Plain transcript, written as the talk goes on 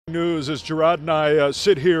News as Gerard and I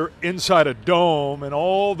sit here inside a dome, and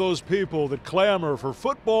all those people that clamor for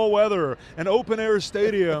football weather and open-air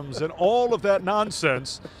stadiums and all of that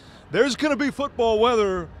nonsense. There's going to be football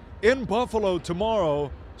weather in Buffalo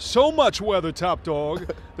tomorrow. So much weather, Top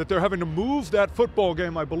Dog, that they're having to move that football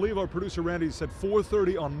game. I believe our producer Randy said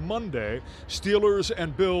 4:30 on Monday. Steelers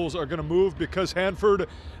and Bills are going to move because Hanford,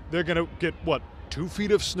 they're going to get, what, 2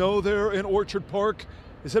 feet of snow there in Orchard Park?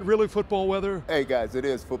 Is it really football weather? Hey guys, it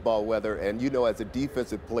is football weather, and you know, as a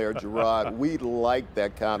defensive player, Gerard, we like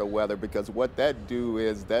that kind of weather because what that do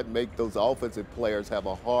is that make those offensive players have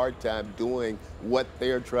a hard time doing what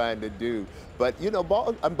they're trying to do. But you know,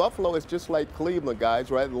 Buffalo is just like Cleveland,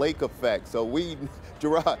 guys, right? Lake effect. So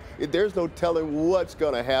Gerard, there's no telling what's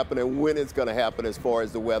going to happen and when it's going to happen as far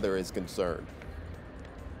as the weather is concerned.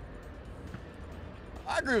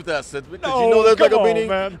 I agree with that, Sid, because you know there's not going to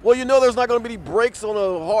be any. Well, you know there's not going to be any breaks on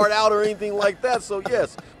a hard out or anything like that. So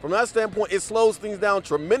yes, from that standpoint, it slows things down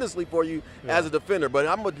tremendously for you as a defender. But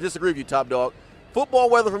I'm going to disagree with you, Top Dog. Football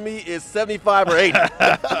weather for me is 75 or 80.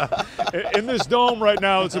 In this dome right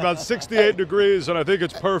now, it's about 68 degrees, and I think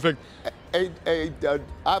it's perfect. Hey,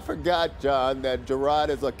 I forgot, John, that Gerard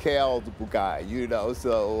is a Cal guy, you know,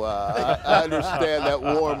 so I understand that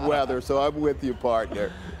warm weather, so I'm with you,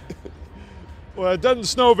 partner. Well, it doesn't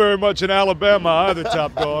snow very much in Alabama either,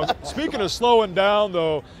 Top Dog. Speaking of slowing down,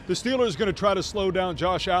 though, the Steelers are going to try to slow down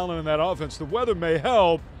Josh Allen in that offense. The weather may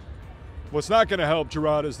help. What's not going to help,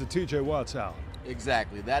 Gerard, is the T.J. Watt's out.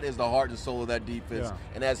 Exactly. That is the heart and soul of that defense. Yeah.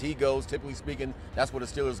 And as he goes, typically speaking, that's where the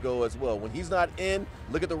Steelers go as well. When he's not in,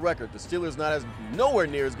 look at the record. The Steelers nowhere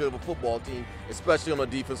near as good of a football team, especially on the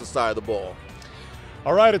defensive side of the ball.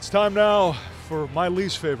 All right, it's time now for my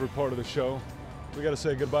least favorite part of the show. We got to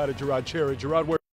say goodbye to Gerard Cherry. Gerard,